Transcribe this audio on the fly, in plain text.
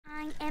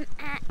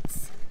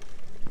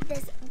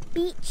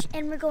beach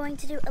and we're going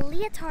to do a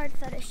leotard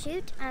photo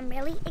shoot. I'm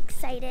really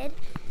excited.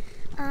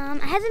 I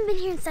haven't been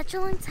here in such a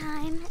long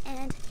time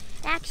and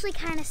it actually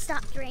kind of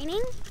stopped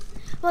raining.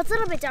 Well, it's a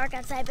little bit dark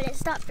outside, but it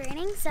stopped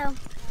raining, so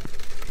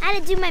I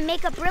had to do my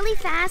makeup really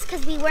fast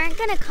because we weren't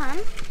gonna come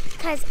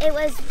because it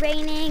was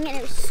raining and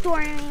it was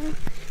storming,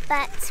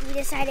 but we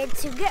decided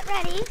to get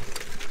ready.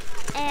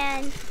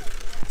 And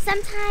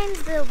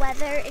sometimes the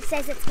weather, it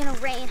says it's gonna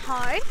rain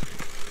hard,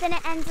 then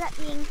it ends up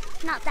being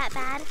not that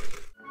bad.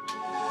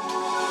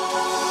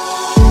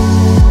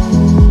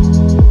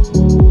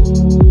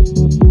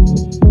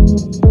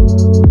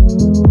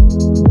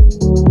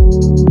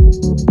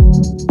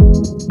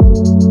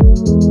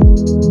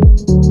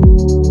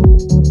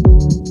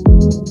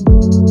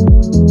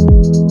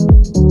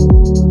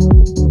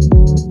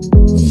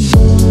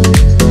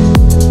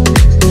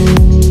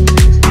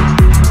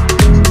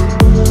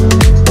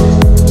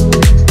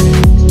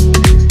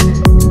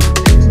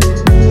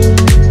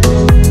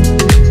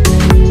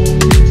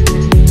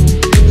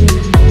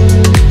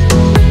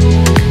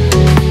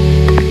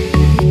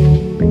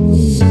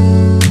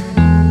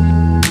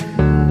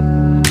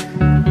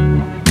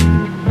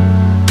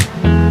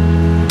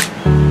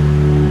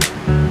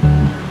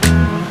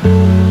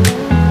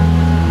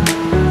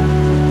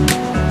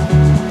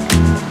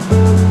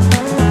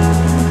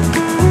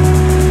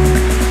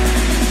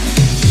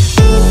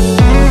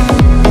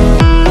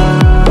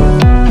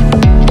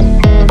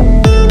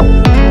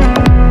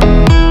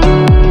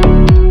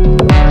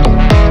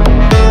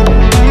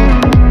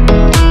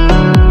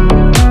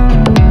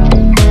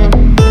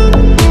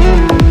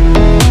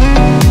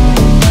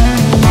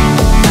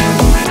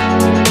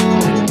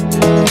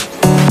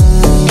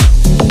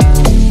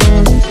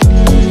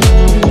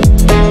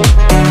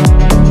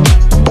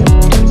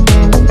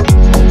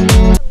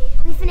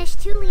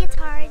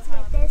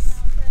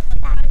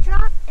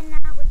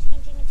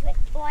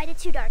 I did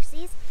 2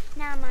 Darcy's.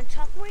 Now I'm on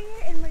Chalk Warrior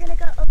and we're gonna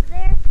go over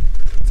there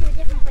to a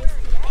different place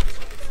today.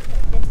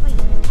 This way.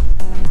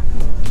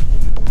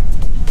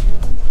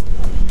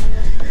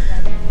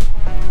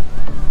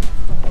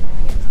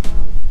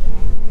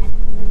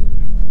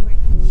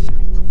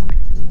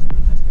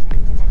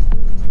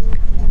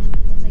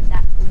 Like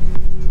that.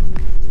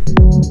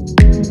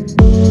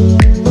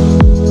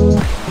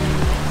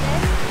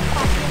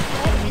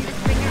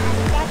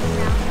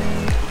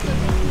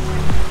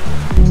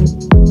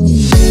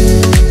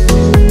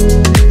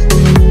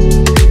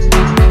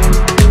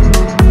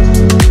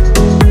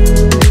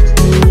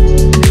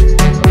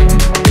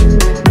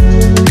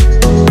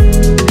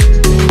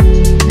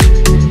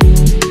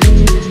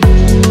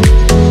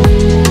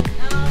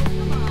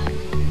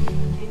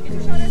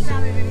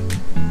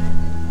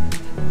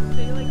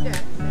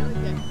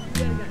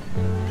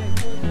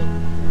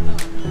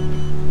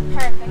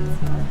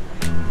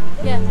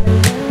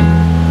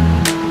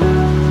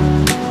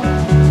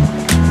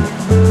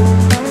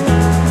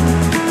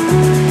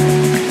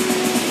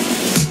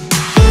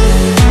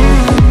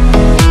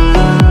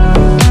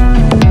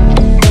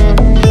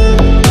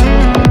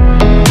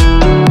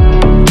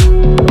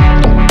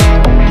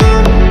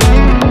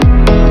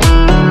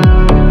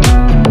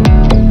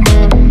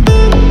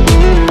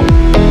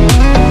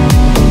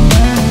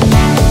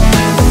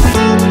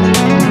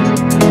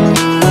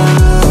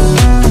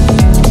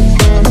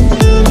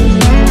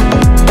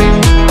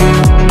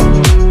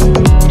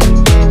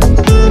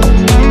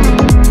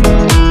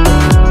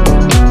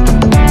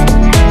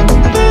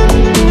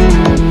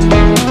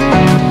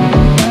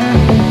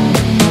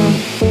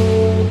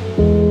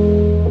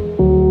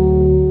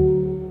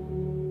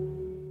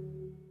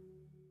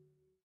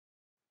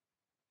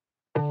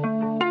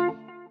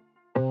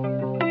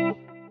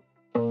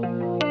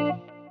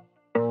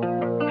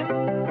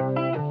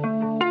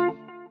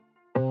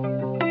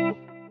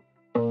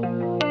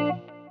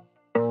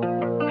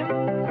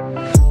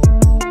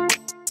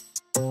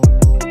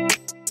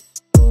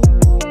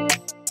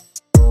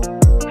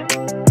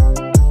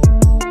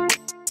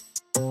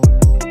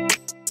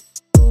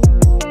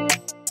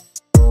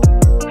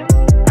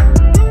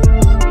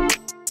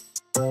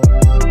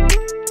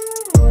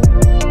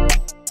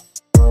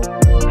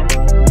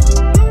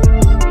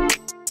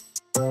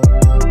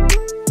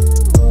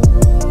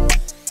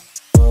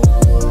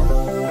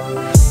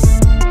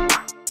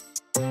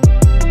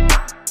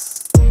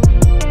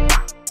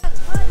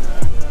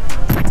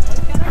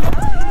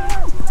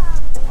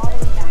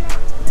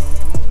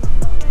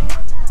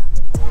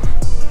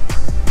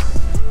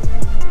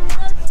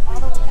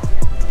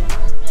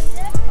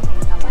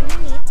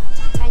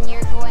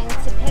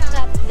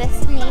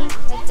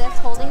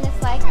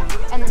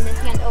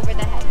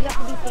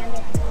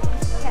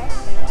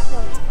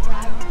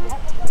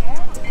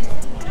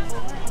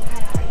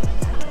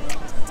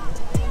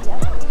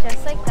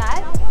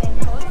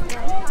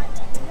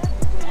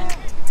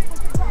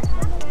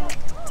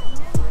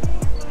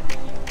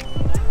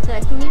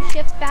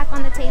 Back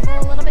on the table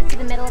a little bit to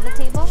the middle of the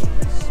table.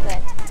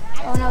 Good.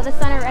 Oh no, the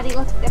sun already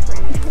looks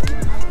different.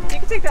 You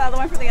can take the other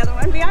one for the other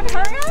one. Bianca,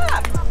 hurry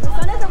up! The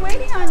sun isn't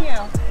waiting on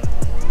you.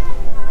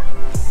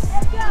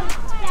 Let's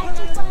go.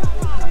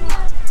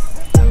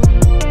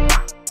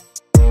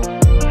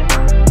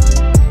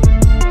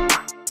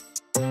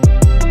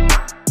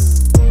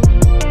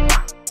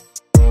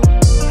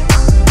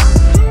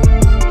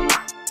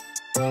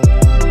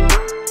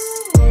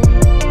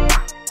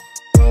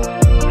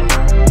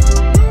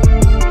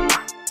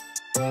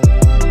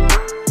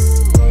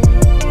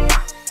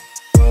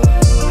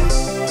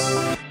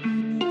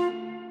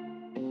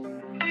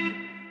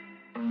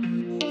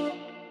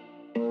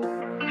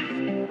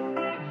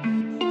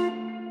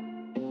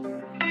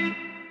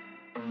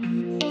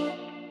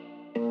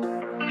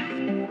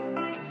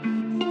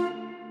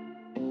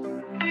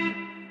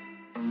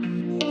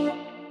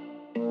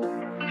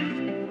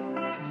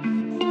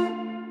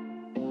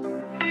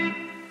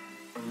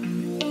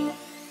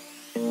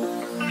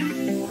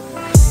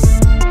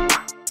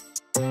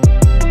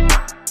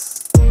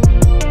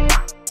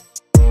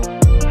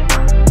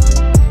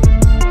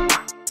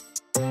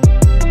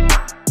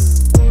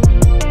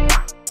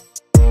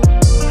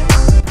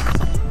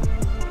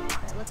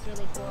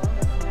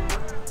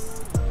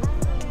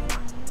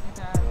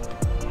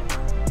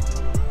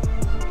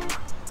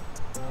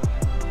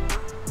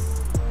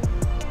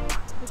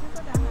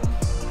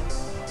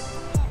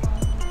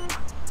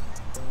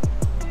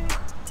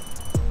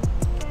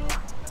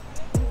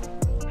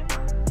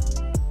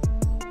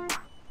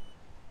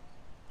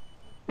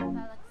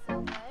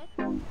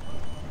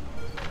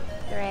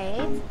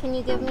 can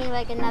you give me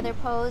like another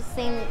pose?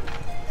 Same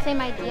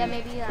idea,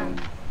 maybe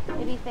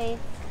maybe face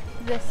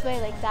this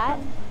way like that,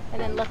 and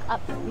then look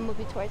up, move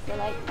you towards the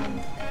light,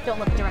 and don't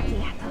look directly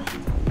at the light.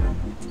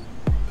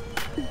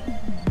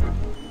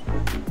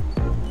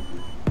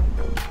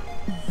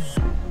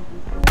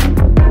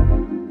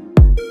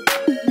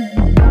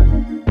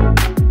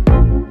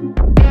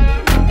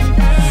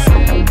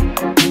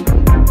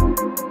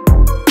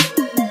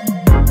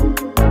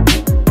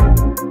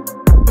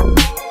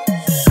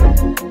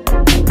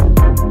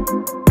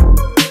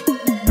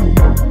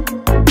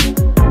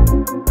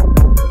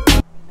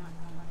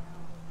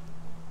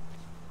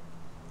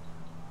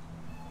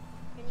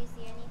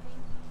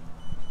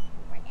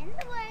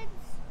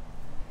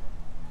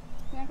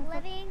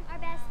 Living our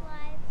best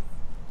lives.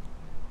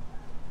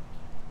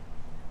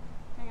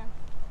 Hang on.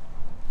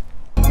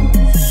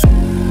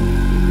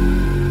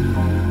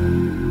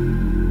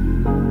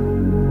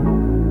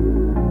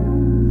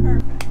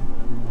 Perfect.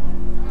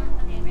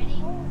 Okay, ready?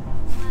 1,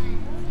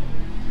 2,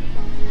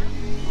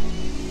 3,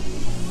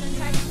 so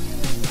try to do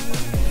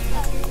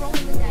like roll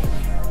the dice.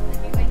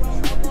 Like you're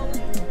going roll.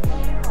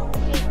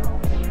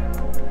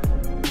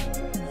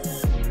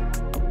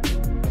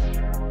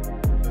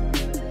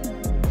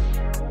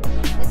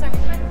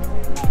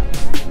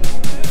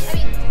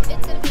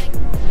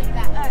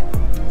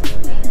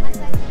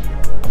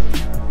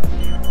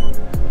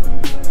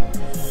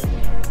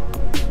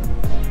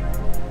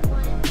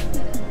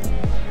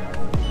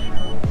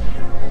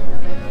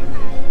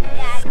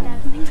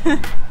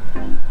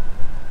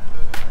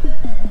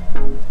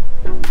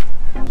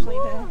 Actually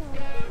did.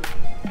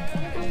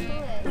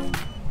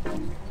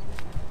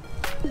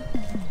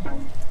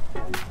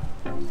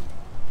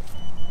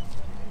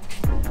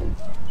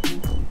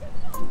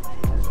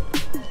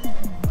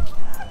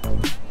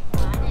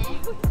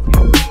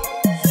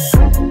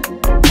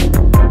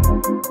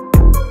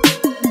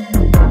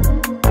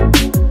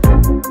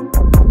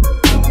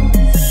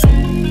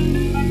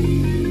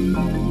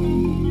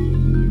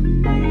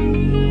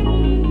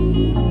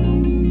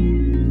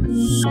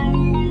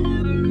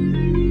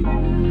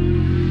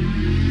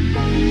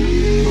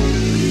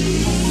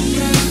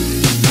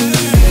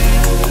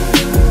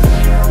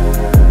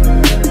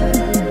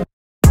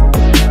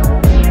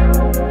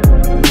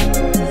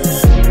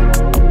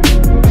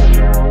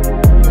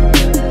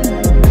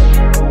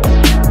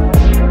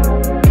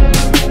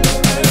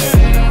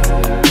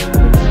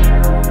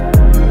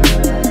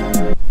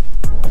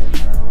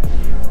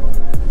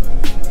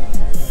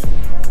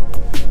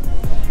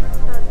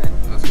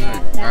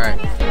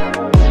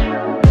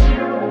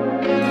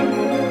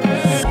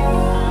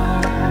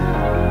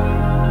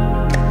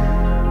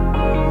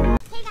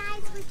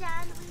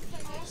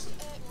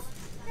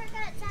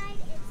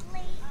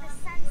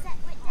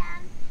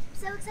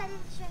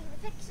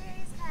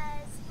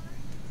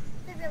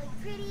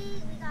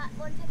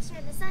 One picture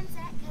in the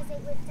sunset because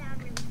it went down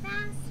really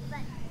fast,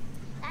 but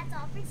that's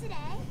all for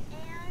today,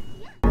 and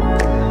yeah.